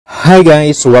Hi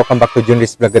guys, welcome back to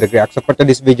Junrys Vlog React. So for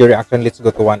today's video reaction, let's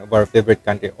go to one of our favorite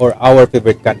country, or our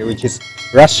favorite country, which is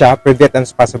Russia. Привет and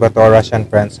спасибо to our Russian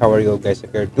friends. How are you guys?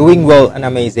 If you're doing well and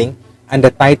amazing. And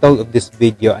the title of this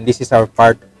video, and this is our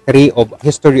part 3 of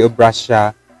History of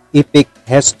Russia, Epic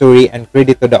History, and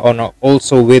credit to the owner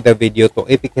also with the video to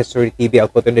Epic History TV. I'll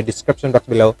put in the description box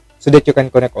below so that you can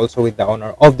connect also with the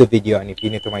owner of the video. And if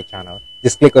you're new to my channel,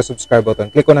 just click on subscribe button,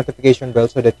 click on notification bell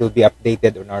so that you'll be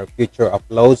updated on our future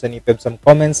uploads. And if you have some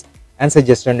comments and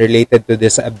suggestion related to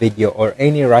this video or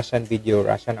any Russian video,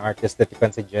 Russian artist that you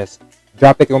can suggest,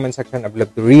 drop it in the comment section. I'd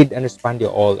love to read and respond to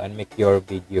you all and make your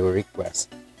video requests.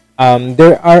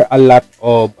 There are a lot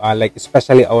of like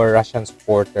especially our Russian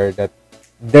supporter that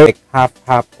they're like half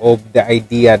of the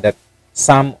idea that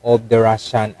some of the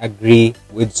Russian agree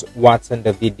with what's in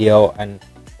the video, and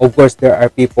of course there are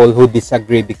people who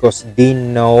disagree because they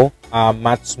know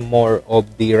much more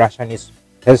of the Russian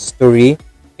history.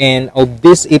 And of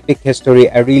this epic history,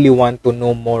 I really want to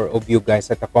know more of you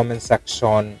guys at the comment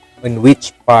section in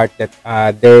which part that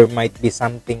there might be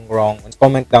something wrong.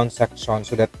 Comment down section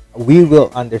so that we will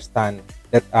understand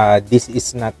that this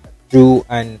is not true,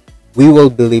 and we will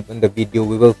believe in the video,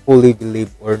 we will fully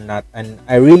believe or not. And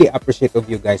I really appreciate of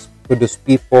you guys, to those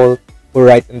people who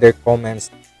write in their comments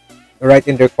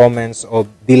of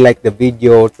they like the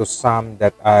video, to some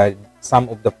that some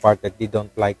of the part that they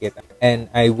don't like it. And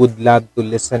I would love to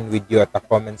listen with you at the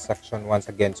comment section once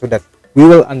again so that we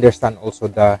will understand also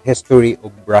the history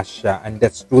of Russia, and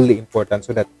that's truly important,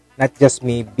 so that not just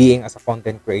me being as a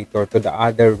content creator, to the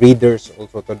other readers,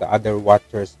 also to the other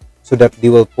watchers, so that they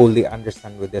will fully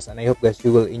understand with this. And I hope guys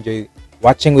you will enjoy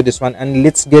watching with this one. And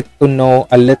let's get to know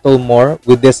a little more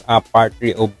with this part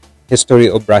 3 of History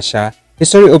of Russia.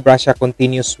 History of Russia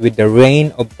continues with the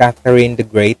reign of Catherine the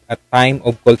Great, a time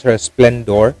of cultural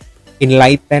splendor,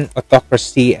 enlightened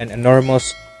autocracy, and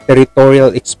enormous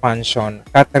territorial expansion.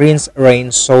 Catherine's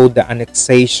reign saw the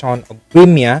annexation of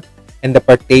Crimea and the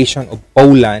partition of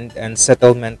Poland and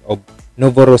settlement of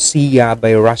Novorossiya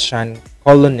by Russian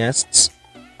colonists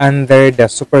under the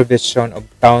supervision of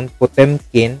Count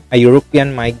Potemkin. A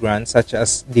European migrant such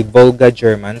as the Volga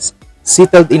Germans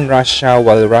settled in Russia,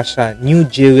 while Russia's new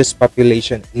Jewish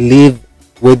population lived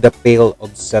with the Pale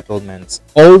of settlements.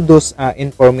 All those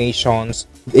informations,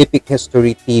 Epic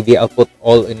History TV, I'll put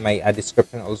all in my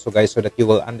description also guys, so that you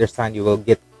will understand, you will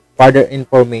get further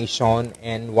information.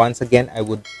 And once again, I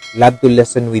would love to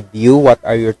listen with you. What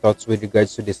are your thoughts with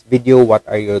regards to this video? What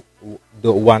are your, do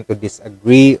you want to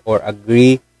disagree or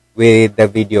agree with the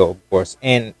video, of course?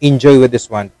 And enjoy with this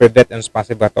one. Привет and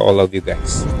спасибо to all of you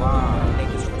guys. Wow.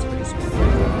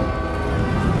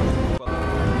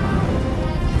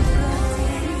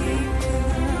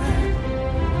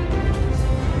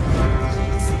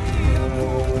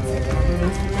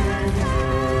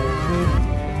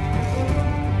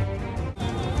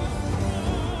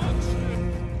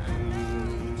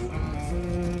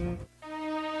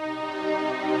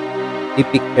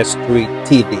 Epic History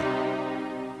TV.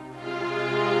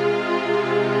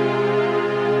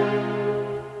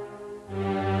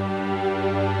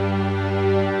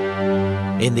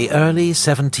 In the early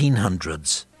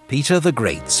 1700s, Peter the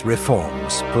Great's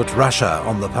reforms put Russia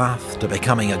on the path to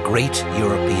becoming a great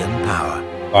European power.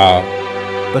 Wow.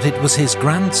 But it was his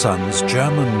grandson's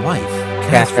German wife,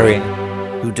 Catherine,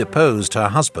 who deposed her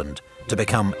husband to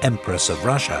become Empress of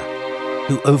Russia,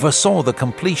 who oversaw the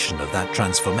completion of that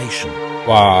transformation.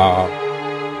 Wow.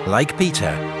 Like Peter,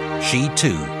 she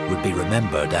too would be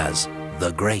remembered as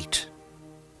the Great.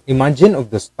 Imagine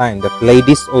of this time that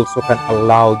ladies also can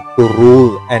allowed to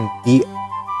rule and be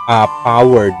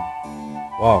powered.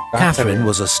 Wow. Catherine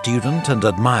was a student and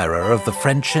admirer of the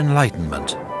French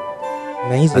Enlightenment.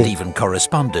 Amazing. And even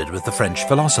corresponded with the French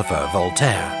philosopher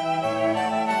Voltaire.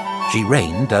 She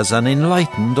reigned as an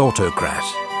enlightened autocrat.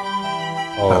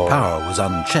 Her power was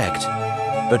unchecked,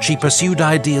 but she pursued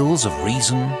ideals of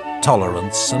reason,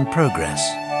 tolerance, and progress.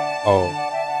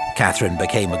 Catherine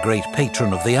became a great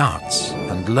patron of the arts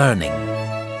and learning.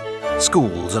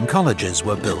 Schools and colleges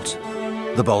were built.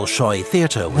 The Bolshoi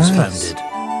Theatre was founded,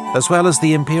 as well as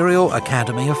the Imperial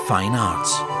Academy of Fine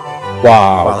Arts.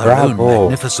 Wow, while her own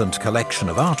magnificent collection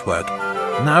of artwork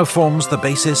now forms the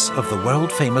basis of the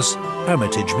world-famous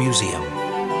Hermitage Museum.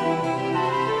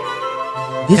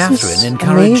 Catherine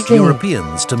encouraged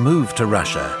Europeans to move to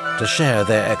Russia to share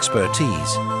their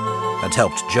expertise, and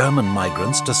helped German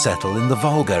migrants to settle in the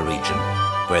Volga region,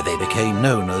 where they became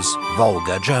known as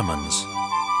Volga Germans.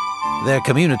 Their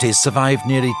communities survived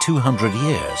nearly 200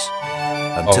 years,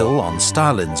 until on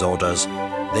Stalin's orders,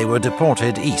 they were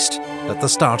deported east at the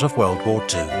start of World War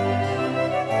II.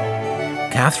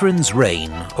 Catherine's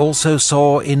reign also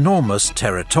saw enormous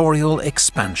territorial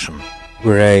expansion.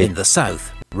 Great. In the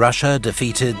south, Russia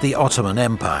defeated the Ottoman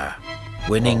Empire,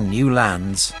 winning new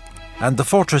lands and the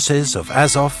fortresses of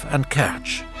Azov and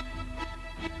Kerch.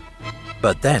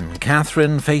 But then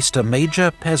Catherine faced a major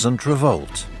peasant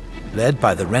revolt, led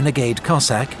by the renegade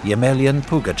Cossack Yemelyan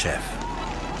Pugachev.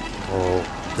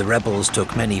 The rebels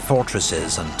took many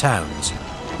fortresses and towns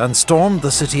and stormed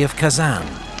the city of Kazan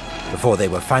before they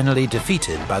were finally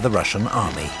defeated by the Russian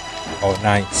army. Oh,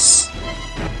 nice.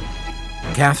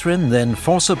 Catherine then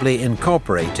forcibly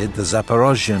incorporated the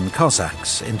Zaporozhian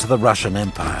Cossacks into the Russian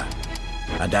Empire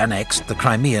and annexed the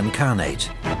Crimean Khanate,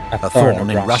 a thorn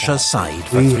in Russia's side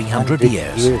for 300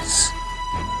 years.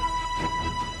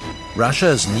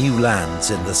 Russia's new lands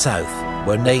in the south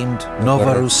were named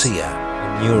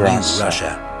Novorussia, New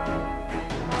Russia.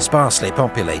 Sparsely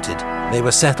populated, they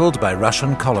were settled by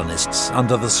Russian colonists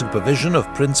under the supervision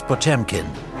of Prince Potemkin,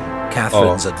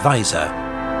 Catherine's advisor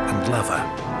and lover.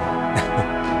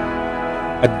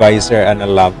 Advisor and a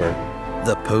lover.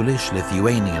 The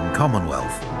Polish-Lithuanian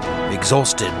Commonwealth,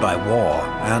 exhausted by war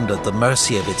and at the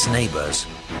mercy of its neighbors,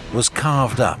 was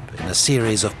carved up in a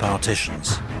series of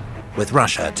partitions, with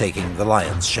Russia taking the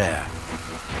lion's share.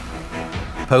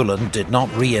 Poland did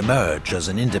not re-emerge as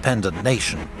an independent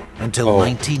nation until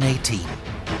 1918.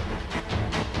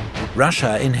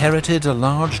 Russia inherited a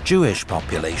large Jewish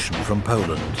population from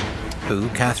Poland, who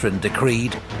Catherine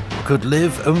decreed could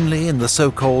live only in the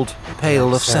so-called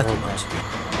Pale of Settlement,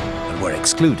 and were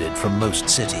excluded from most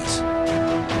cities.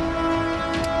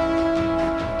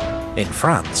 In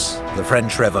France, the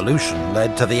French Revolution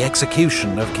led to the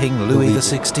execution of King Louis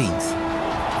XVI.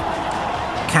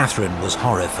 Catherine was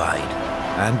horrified,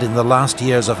 and in the last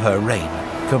years of her reign,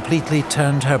 completely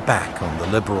turned her back on the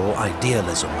liberal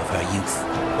idealism of her youth.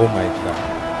 Oh my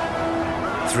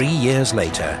God. 3 years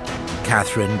later,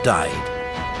 Catherine died,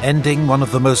 ending one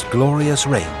of the most glorious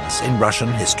reigns in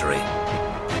Russian history.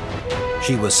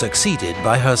 She was succeeded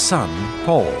by her son,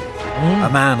 Paul, a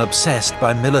man obsessed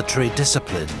by military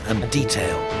discipline and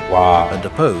detail, and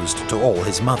opposed to all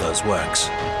his mother's works.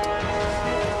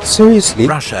 Seriously?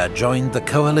 Russia joined the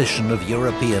coalition of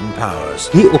European powers,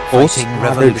 fighting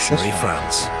revolutionary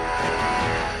France.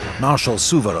 Marshal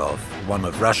Suvorov, one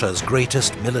of Russia's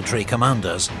greatest military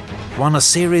commanders, won a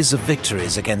series of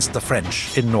victories against the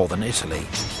French in northern Italy.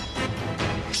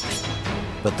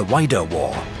 But the wider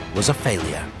war was a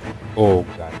failure. Oh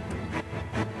God.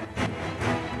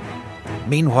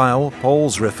 Meanwhile,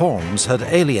 Paul's reforms had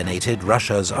alienated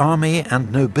Russia's army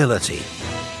and nobility,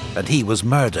 and he was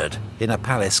murdered in a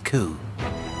palace coup.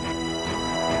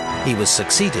 He was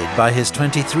succeeded by his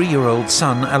 23-year-old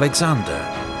son Alexander,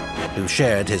 who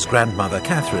shared his grandmother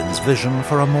Catherine's vision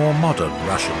for a more modern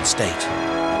Russian state.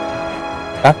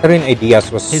 Catherine's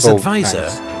ideas was his so advisor,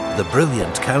 nice. The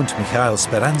brilliant Count Mikhail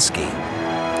Speransky,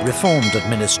 reformed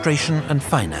administration and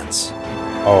finance.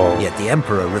 Yet the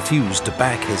emperor refused to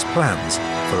back his plans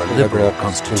for a liberal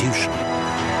constitution.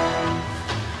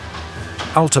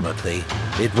 Ultimately,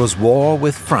 it was war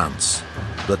with France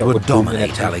that would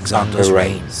dominate Alexander's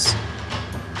reign.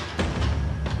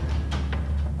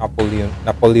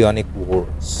 Napoleonic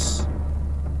Wars.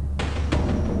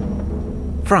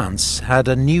 France had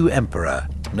a new emperor,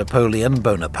 Napoleon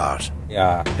Bonaparte,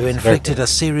 who inflicted a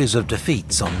series of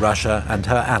defeats on Russia and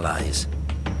her allies.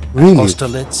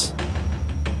 Austerlitz,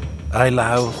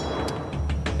 Eylau,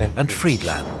 and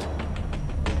Friedland.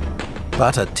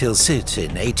 But at Tilsit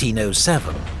in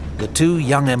 1807, the two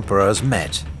young emperors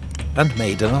met and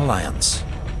made an alliance.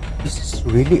 This is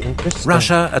really interesting.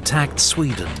 Russia attacked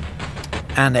Sweden,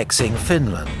 annexing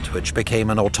Finland, which became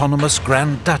an autonomous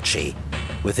Grand Duchy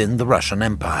within the Russian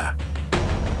Empire.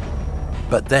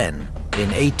 But then, in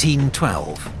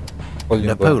 1812,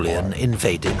 Napoleon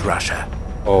invaded Russia.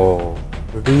 Oh,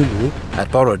 really?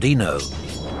 At Borodino,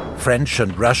 French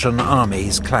and Russian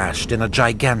armies clashed in a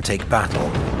gigantic battle,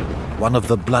 one of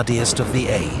the bloodiest of the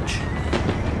age.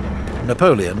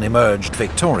 Napoleon emerged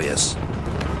victorious,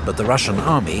 but the Russian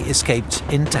army escaped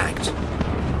intact.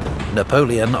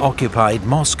 Napoleon occupied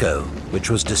Moscow, which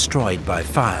was destroyed by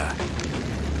fire.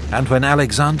 And when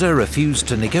Alexander refused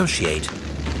to negotiate,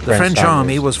 the French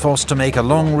army was forced to make a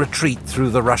long retreat through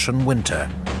the Russian winter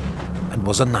and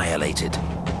was annihilated.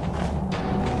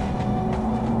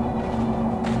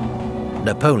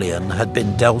 Napoleon had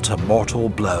been dealt a mortal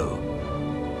blow,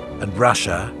 and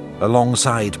Russia,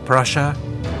 alongside Prussia,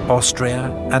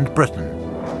 Austria, and Britain,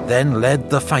 then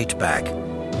led the fight back,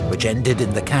 which ended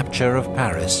in the capture of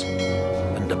Paris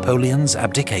and Napoleon's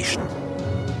abdication.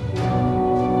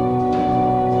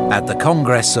 At the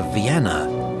Congress of Vienna,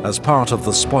 as part of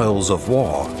the spoils of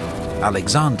war,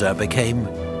 Alexander became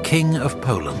King of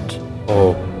Poland.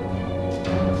 Oh.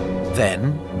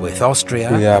 Then, with Austria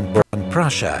and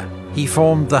Prussia, he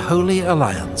formed the Holy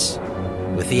Alliance,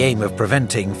 with the aim of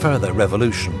preventing further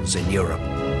revolutions in Europe.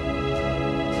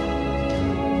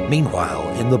 Meanwhile,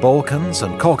 in the Balkans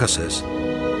and Caucasus,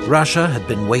 Russia had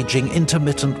been waging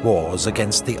intermittent wars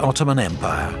against the Ottoman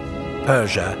Empire,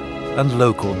 Persia, and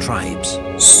local tribes.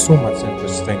 So much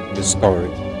interesting in the story.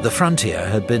 The frontier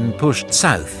had been pushed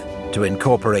south to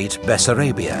incorporate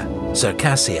Bessarabia,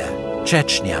 Circassia,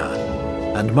 Chechnya,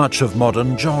 and much of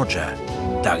modern Georgia,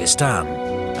 Dagestan,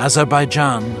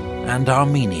 Azerbaijan, and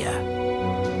Armenia.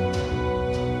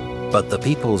 But the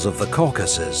peoples of the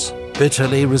Caucasus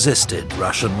bitterly resisted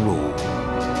Russian rule.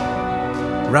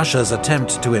 Russia's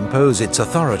attempt to impose its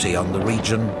authority on the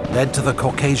region led to the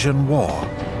Caucasian War,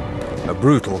 a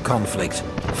brutal conflict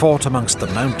fought amongst the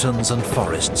mountains and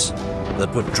forests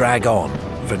that would drag on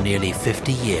for nearly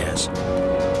 50 years.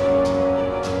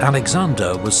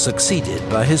 Alexander was succeeded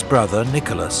by his brother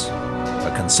Nicholas,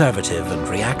 a conservative and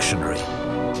reactionary.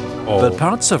 But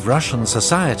parts of Russian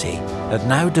society had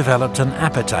now developed an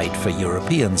appetite for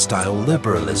European-style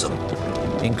liberalism,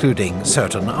 including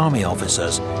certain army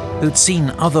officers who'd seen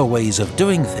other ways of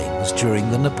doing things during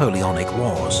the Napoleonic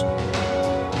Wars.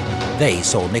 They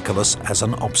saw Nicholas as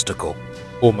an obstacle.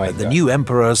 Oh my God. The new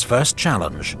emperor's first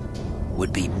challenge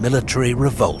would be military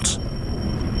revolt.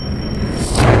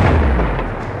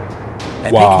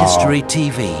 Epic History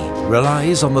TV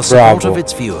relies on the support of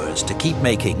its viewers to keep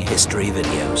making history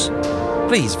videos.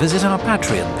 Please visit our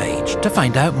Patreon page to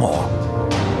find out more.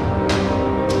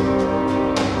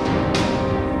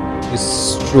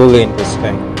 It's truly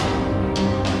interesting.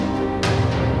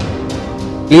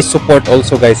 Please support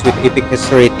also guys with Epic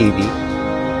History TV.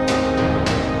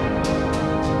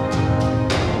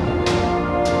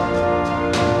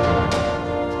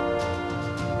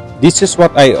 This is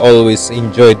what I always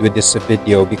enjoyed with this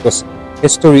video, because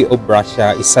history of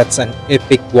Russia is such an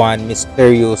epic one,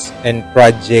 mysterious and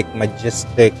tragic,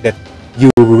 majestic, that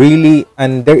you really,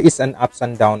 and there is an ups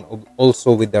and down of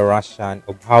also with the Russian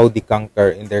of how they conquer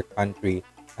in their country,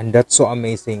 and that's so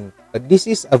amazing. But this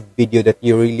is a video that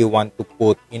you really want to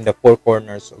put in the four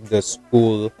corners of the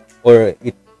school, or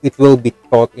it will be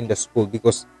taught in the school,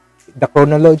 because the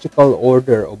chronological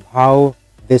order of how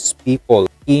these people,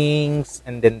 kings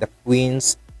and then the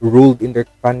queens, ruled in their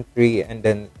country, and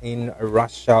then in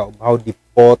Russia, of how they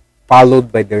fought,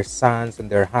 followed by their sons and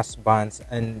their husbands,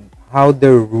 and how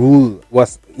their rule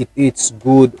was, it's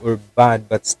good or bad,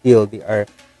 but still they are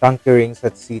conquering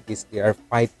such cities, they are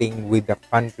fighting with the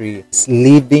country. It's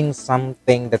leaving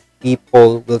something that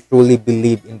people will truly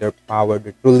believe in their power,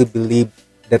 they truly believe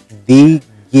that they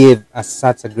give us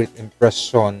such a great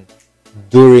impression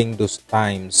during those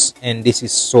times. And this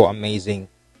is so amazing,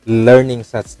 learning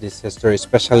such this history,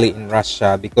 especially in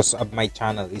Russia, because of my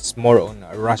channel. It's more on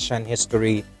Russian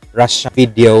history, Russian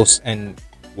videos, and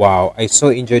wow, I so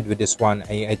enjoyed with this one.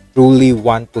 I truly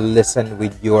want to listen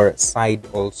with your side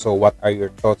also. What are your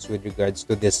thoughts with regards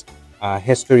to this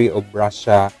history of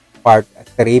Russia part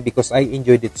 3? Because I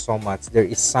enjoyed it so much. There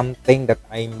is something that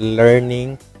I'm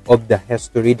learning of the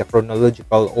history, the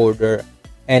chronological order,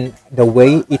 and the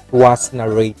way it was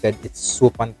narrated. It's so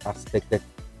fantastic that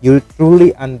you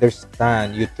truly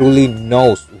understand, you truly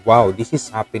know, wow, this is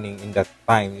happening in that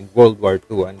time in World War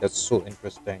II, and that's so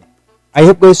interesting. I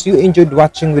hope guys you enjoyed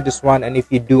watching with this one, and if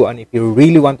you do, and if you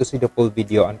really want to see the full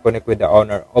video and connect with the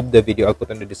owner of the video, I'll put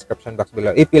in the description box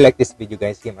below. If you like this video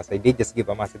guys, same as I did, just give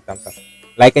a massive thumbs up,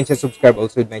 like and share, subscribe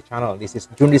also with my channel. This is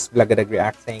Junrys Vlog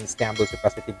React, saying stay humble, stay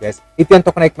positive guys. If you want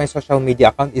to connect, my social media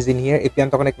account is in here. If you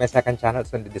want to connect my second channel,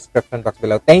 it's in the description box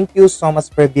below. Thank you so much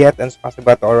for Viet, and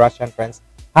SPASIBO to our Russian friends.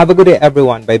 Have a good day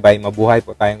everyone. Bye bye. Mabuhay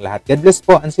po tayong lahat. God bless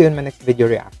po, and see you in my next video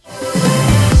reaction.